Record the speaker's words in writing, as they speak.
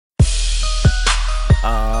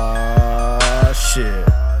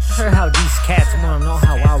wanna know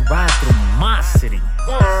how I ride through my city?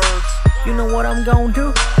 You know what I'm gonna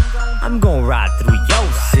do? I'm gonna ride through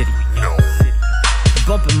your city.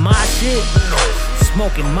 Bumping my shit,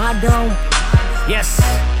 smoking my dome. Yes,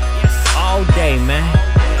 all day, man.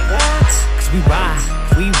 Cause we ride,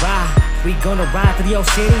 we gonna ride through your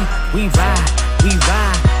city. We ride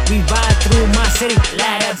through my city.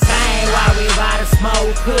 Let it bang while we ride and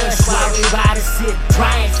smoke kush, while we ride and sip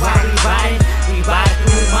drinks, while we ride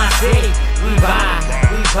through my city. We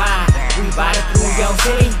ride through your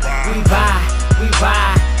city. We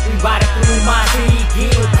ride through my city.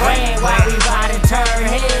 Get grand while we ride and turn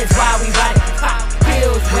heads, while we ride pop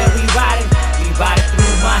pills when we ride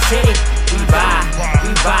through my city. We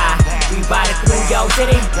ride through your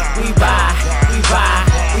city. We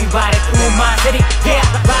ride through my city. Yeah,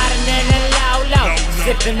 riding in the low,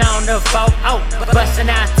 sipping on the 4-0, busting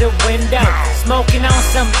out the window, smoking on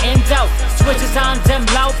some endo, switches on them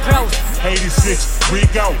low pros. 86, we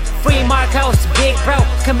go. Free Marcos, big bro,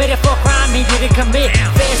 committed for crime he didn't commit.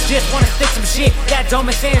 Feds just wanna stick some shit that don't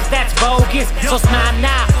make sense, that's bogus. So smile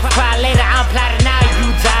now, cry later, I'm plotting now,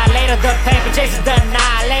 you die later. The paper chases the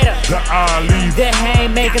annihilator, The Ali, the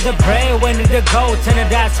haymaker, the breadwinner, the goaltender,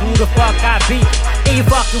 that's who the fuck I be. And you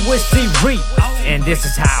fucking with C-Reap. And this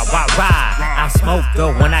is how I ride. I smoke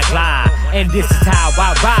though when I glide. And this is how I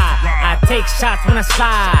ride. I take shots when I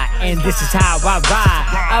slide. And this is how I ride.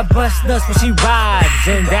 I bust nuts when she rides.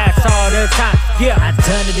 And that's all the time. Yeah, I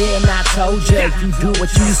done it and I told ya. You do what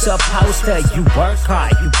you supposed to. You work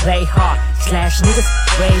hard, you play hard. Slash niggas,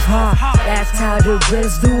 brave hard. That's how the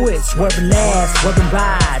reds do it. Swerving last, swerving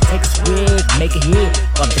ride. Take a swig, make a hit.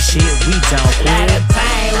 Bump the shit we don't let it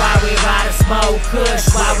bang while we ride and smoke kush,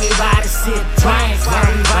 while we ride and sip drinks, while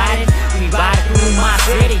we ride through my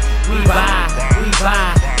city. We ride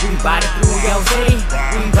through your city.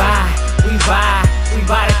 We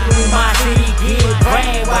ride through my city. Get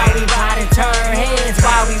grand while we ride and turn heads,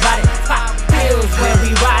 while we ride pop pills when we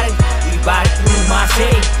ride through my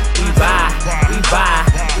city. We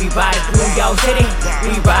ride through your city.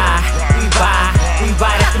 We ride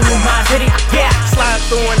through my city. Yeah. Slide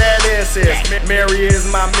through in that SS. Mary is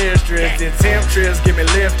my mistress. The temptress get me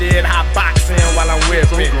lifted. Hot boxing while I'm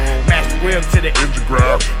whipping. Master whip to the engine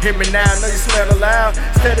grab. Hear me now, know you smell it loud.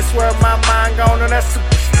 Steady swear my mind gone on that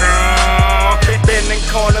super strong. Bending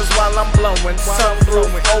corners while I'm blowing.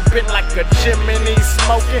 Sunroof open like a chimney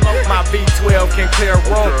smoking. My V12 can clear a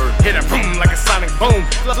room. Hit a boom like a sonic boom.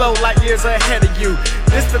 Flow like years ahead of you.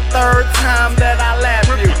 This the third time that I laugh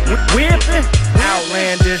you. Whipping.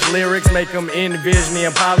 Outlandish lyrics make them envision me.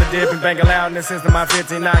 I'm polydipping, banging loudness since my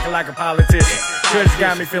 15, knocking like a politician. Judge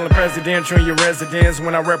got me feeling presidential in your residence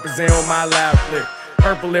when I represent with my loud clip.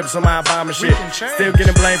 Purple lips on my Obama shit. Still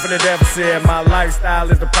getting blamed for the deficit. My lifestyle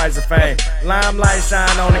is the price of fame. Limelight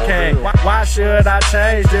shine on the cane. Why should I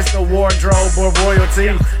change? This the wardrobe of royalty.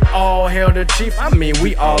 All hail the chief. I mean,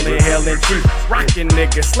 we all in hell and chief. Rockin'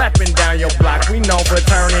 niggas, slapping down your block. We known for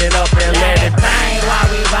turning it up and let it bang while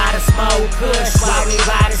we ride and smoke kush, while we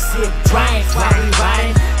ride and sip drinks, while we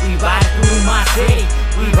ride through my city.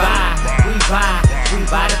 We ride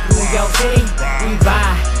through your city. We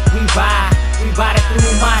ride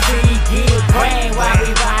through my city. Get grand while we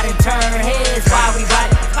ride and turn heads, while we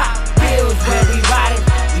ride pop pills when we ride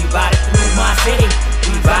through my city.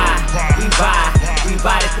 We ride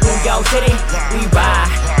through your city. We ride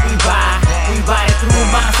through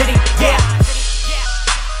my city. Yeah.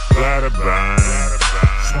 let it bang,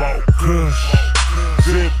 smoke kush,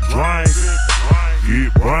 sip drink,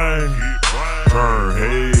 get brain, turn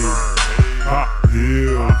heads, pop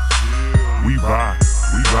pills. We buy,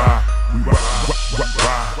 we buy, we buy,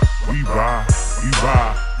 we buy, we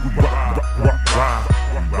buy, we buy, we buy.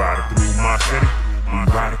 We ride it through my city, we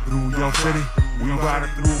ride it through your city, we ride it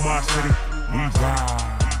through my city. We buy,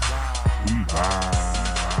 we buy.